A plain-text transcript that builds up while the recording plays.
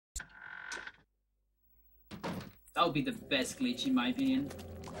That would be the best glitch in my opinion.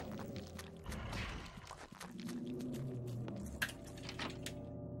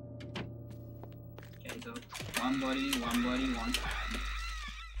 Okay, so one body, one time.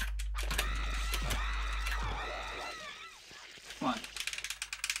 Come on.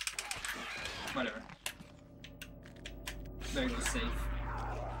 Whatever. Very good save.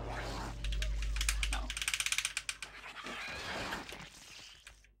 No.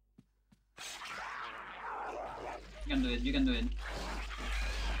 You can do it, you can do it.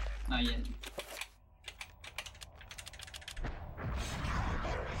 Not yet.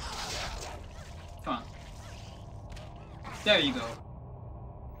 Come on. There you go.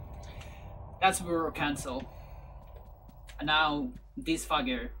 That's Burrow cancel. And now this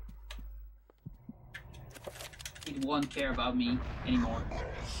fucker, it won't care about me anymore.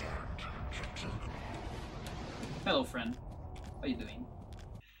 Hello friend, how are you doing?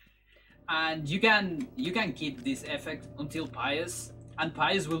 And you can keep this effect until Pious, and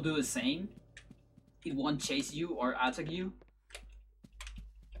Pious will do the same. It won't chase you or attack you.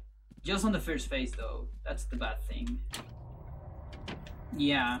 Just on the first phase though, that's the bad thing.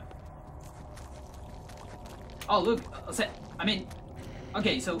 Yeah. Oh look, I mean,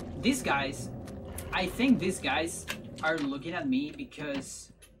 okay, so these guys, I think these guys are looking at me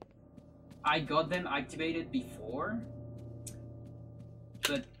because I got them activated before.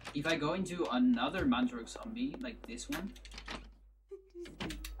 But if I go into another Mandrake zombie, like this one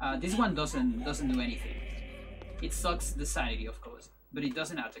doesn't do anything. It sucks the sanity, of course, but it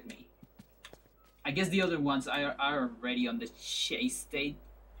doesn't attack me. I guess the other ones are already on the chase state.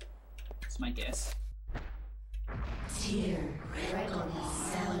 That's my guess.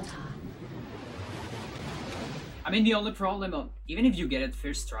 I mean, the only problem of even if you get it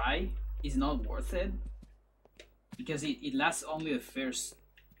first try is not worth it, because it lasts only the first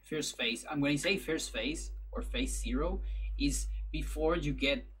phase. And when I say first phase or phase 0, is before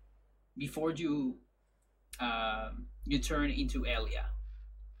you turn into Ellia.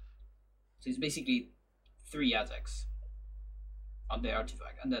 So it's basically 3 attacks on the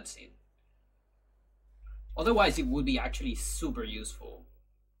artifact, and that's it. Otherwise, it would be actually super useful.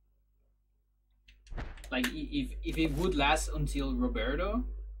 Like if it would last until Roberto,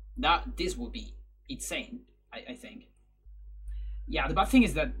 this would be insane. I think. Yeah, the bad thing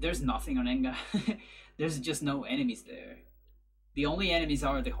is that there's nothing on Enga. There's just no enemies there. The only enemies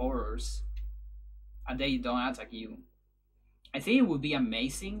are the horrors, and they don't attack you. I think it would be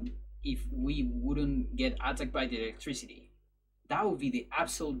amazing if we wouldn't get attacked by the electricity. That would be the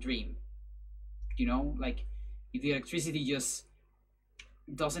absolute dream. You know, like if the electricity just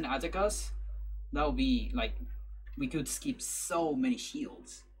doesn't attack us, that would be like we could skip so many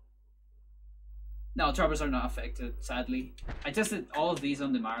shields. No, trappers are not affected, sadly. I tested all of these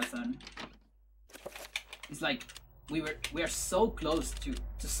on the marathon. It's like we are so close to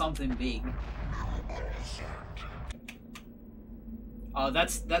something big. Oh,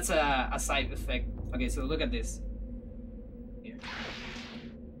 that's a side effect. Okay, so look at this. Here.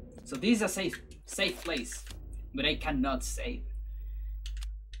 So this is a safe place, but I cannot save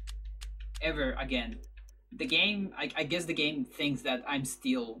ever again. The game, I guess the game thinks that I'm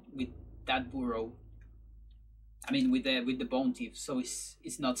still with that Burrow. I mean with the Bonethief, so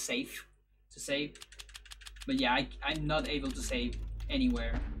it's not safe to save. But yeah, I'm not able to save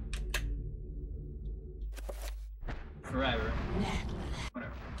anywhere forever.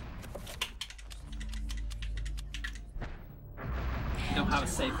 Whatever. I don't have a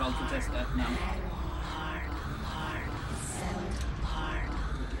safe file to test that now.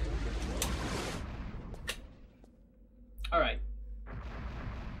 Alright.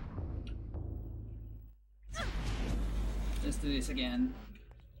 Let's do this again.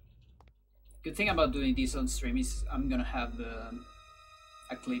 Good thing about doing this on stream is I'm gonna have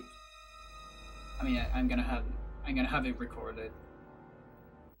a clip. I mean, I'm gonna have it recorded.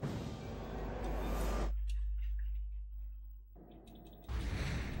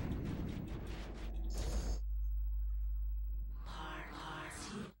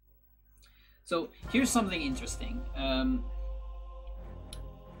 So here's something interesting.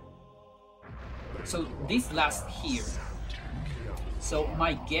 So this lasts here. So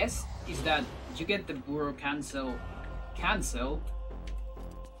my guess is that you get the Burrow cancelled.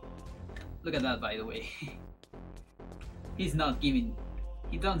 Look at that, by the way. He's not giving.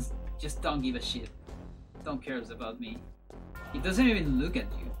 He just don't give a shit. Don't cares about me. He doesn't even look at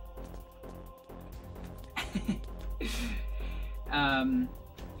you.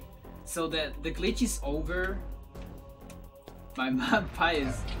 So the glitch is over. My man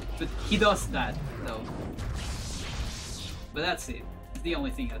Pious, but he does that though. But that's it. It's the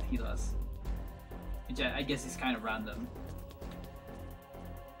only thing that he does. which I guess is kind of random.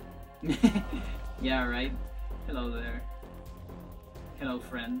 Yeah, right. Hello there. Hello,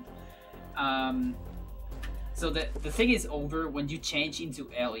 friend. So the thing is over when you change into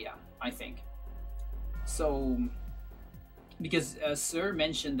Ellia, I think. So, because Sir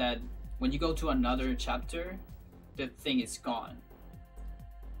mentioned that when you go to another chapter, the thing is gone.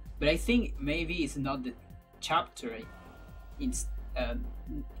 But I think maybe it's not the chapter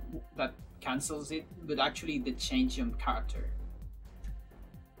that cancels it, but actually the change of character.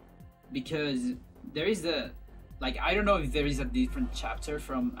 Because there is like, I don't know if there is a different chapter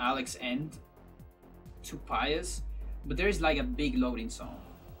from Alex's End to Pious, but there is like a big loading zone.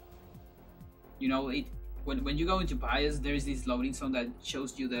 You know, when you go into Pious, there is this loading zone that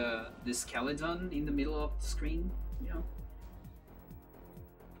shows you the skeleton in the middle of the screen, you know.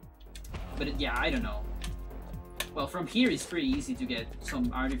 But yeah, I don't know. Well, from here it's pretty easy to get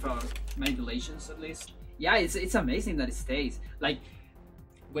some artifact manipulations at least. Yeah, it's amazing that it stays. Like,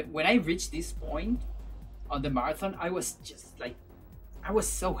 when I reached this point on the marathon, I was just like, I was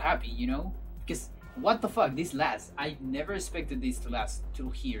so happy, you know? Because what the fuck, this lasts. I never expected this to last till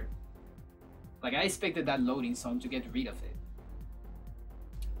here. Like, I expected that loading zone to get rid of it.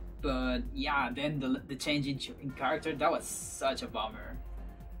 But yeah, then the change in character, that was such a bummer.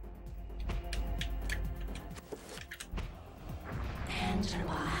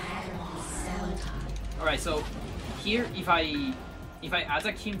 Alright, so here if I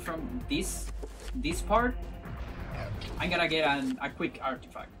attack him from this part, I'm gonna get a quick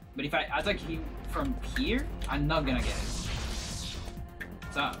artifact. But if I attack him from here, I'm not gonna get it.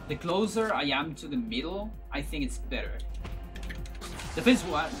 So the closer I am to the middle, I think it's better. The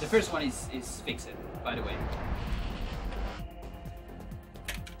first one is fixed, by the way.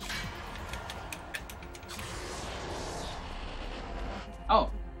 Oh,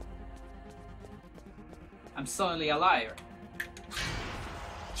 I'm suddenly a liar.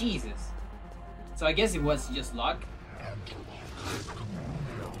 Jesus. So I guess it was just luck.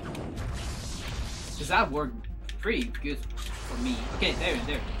 Cause that worked pretty good for me. Okay, there it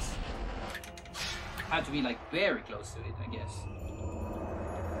is. Had to be like very close to it, I guess.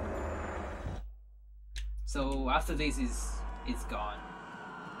 So after this it's gone.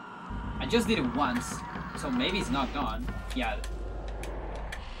 I just did it once, so maybe it's not gone. Yeah.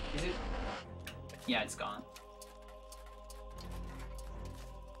 Is it? Yeah, it's gone.